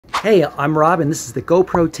Hey, I'm Rob, and this is the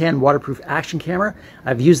GoPro 10 waterproof action camera.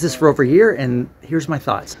 I've used this for over a year, and here's my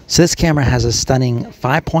thoughts. So this camera has a stunning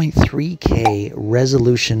 5.3K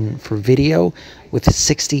resolution for video with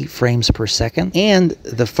 60 frames per second, and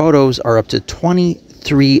the photos are up to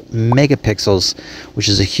 23 megapixels, which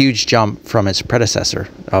is a huge jump from its predecessor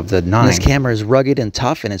of the 9. This camera is rugged and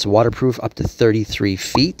tough, and it's waterproof up to 33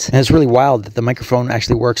 feet. And it's really wild that the microphone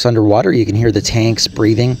actually works underwater. You can hear the tanks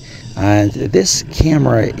breathing. This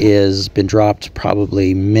camera has been dropped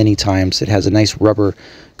probably many times. It has a nice rubber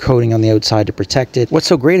coating on the outside to protect it. What's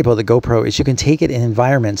so great about the GoPro is you can take it in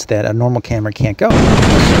environments that a normal camera can't go.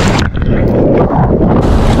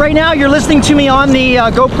 Right now you're listening to me on the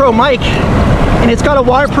GoPro mic, and it's got a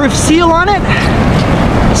waterproof seal on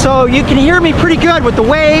it, so you can hear me pretty good with the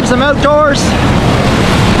waves. I'm outdoors.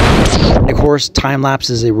 Of course, time lapse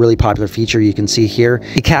is a really popular feature. You can see here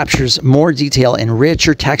it captures more detail and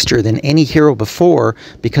richer texture than any Hero before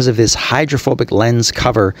because of this hydrophobic lens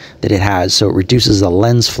cover that it has, so it reduces the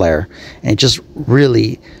lens flare, and it just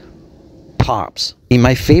really pops.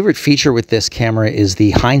 My favorite feature with this camera is the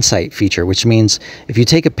hindsight feature, which means if you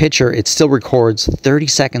take a picture, it still records 30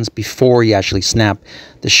 seconds before you actually snap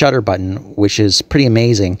the shutter button, which is pretty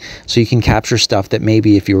amazing. So you can capture stuff that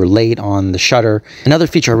maybe if you were late on the shutter. Another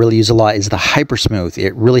feature I really use a lot is the hyper smooth.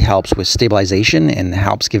 It really helps with stabilization and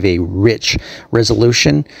helps give a rich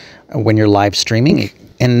resolution when you're live streaming.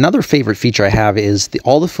 And another favorite feature I have is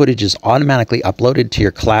all the footage is automatically uploaded to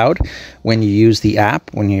your cloud when you use the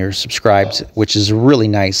app, when you're subscribed, which is a really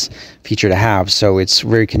nice feature to have. So it's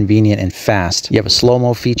very convenient and fast. You have a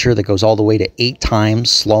slow-mo feature that goes all the way to 8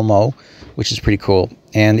 times slow-mo, which is pretty cool.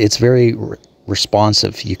 And it's very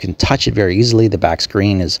responsive. You can touch it very easily. The back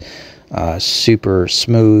screen is super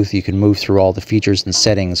smooth. You can move through all the features and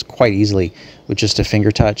settings quite easily with just a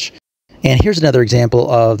finger touch. And here's another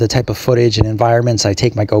example of the type of footage and environments I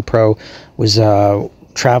take my GoPro. Was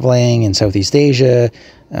traveling in Southeast Asia,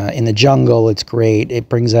 in the jungle. It's great. It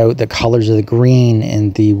brings out the colors of the green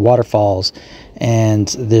and the waterfalls, and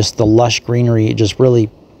the lush greenery. It just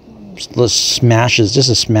really smashes, just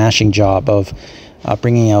a smashing job of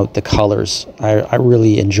bringing out the colors. I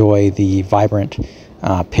really enjoy the vibrant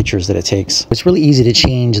pictures that it takes. It's really easy to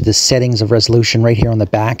change the settings of resolution right here on the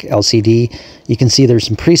back LCD. You can see there's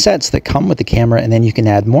some presets that come with the camera, and then you can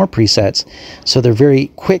add more presets. So they're very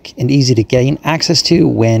quick and easy to gain access to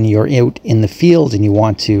when you're out in the field and you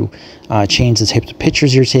want to change the types of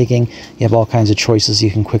pictures you're taking. You have all kinds of choices you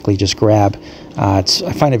can quickly just grab. I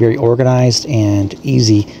find it very organized and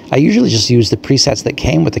easy. I usually just use the presets that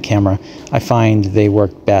came with the camera. I find they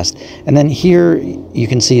work best. And then here you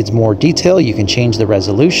can see it's more detail. You can change the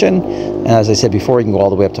resolution. And as I said before, you can go all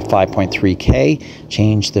the way up to 5.3K,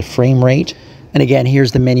 change the frame rate. And again,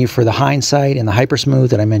 here's the menu for the hindsight and the hyper smooth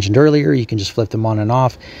that I mentioned earlier. You can just flip them on and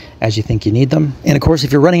off as you think you need them. And of course,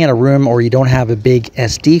 if you're running out of room or you don't have a big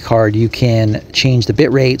SD card, you can change the bit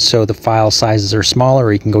rate so the file sizes are smaller,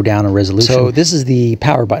 or you can go down in resolution. So this is the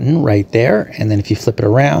power button right there. And then if you flip it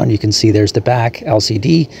around, you can see there's the back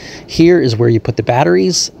LCD. Here is where you put the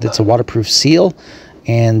batteries. That's a waterproof seal.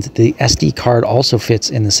 And the SD card also fits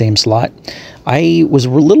in the same slot. I was a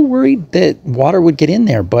little worried that water would get in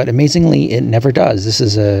there, but amazingly it never does. This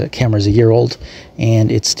is camera's a year old,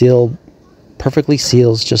 and it still perfectly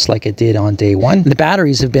seals just like it did on day one. The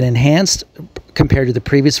batteries have been enhanced compared to the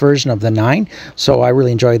previous version of the 9, so I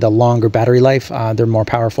really enjoy the longer battery life. They're more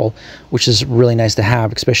powerful, which is really nice to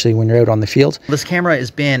have, especially when you're out on the field. This camera has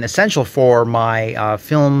been essential for my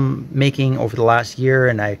film making over the last year,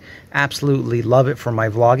 and I absolutely love it for my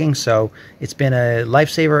vlogging. So it's been a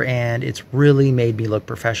lifesaver, and it's really made me look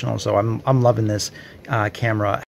professional. So I'm loving this camera.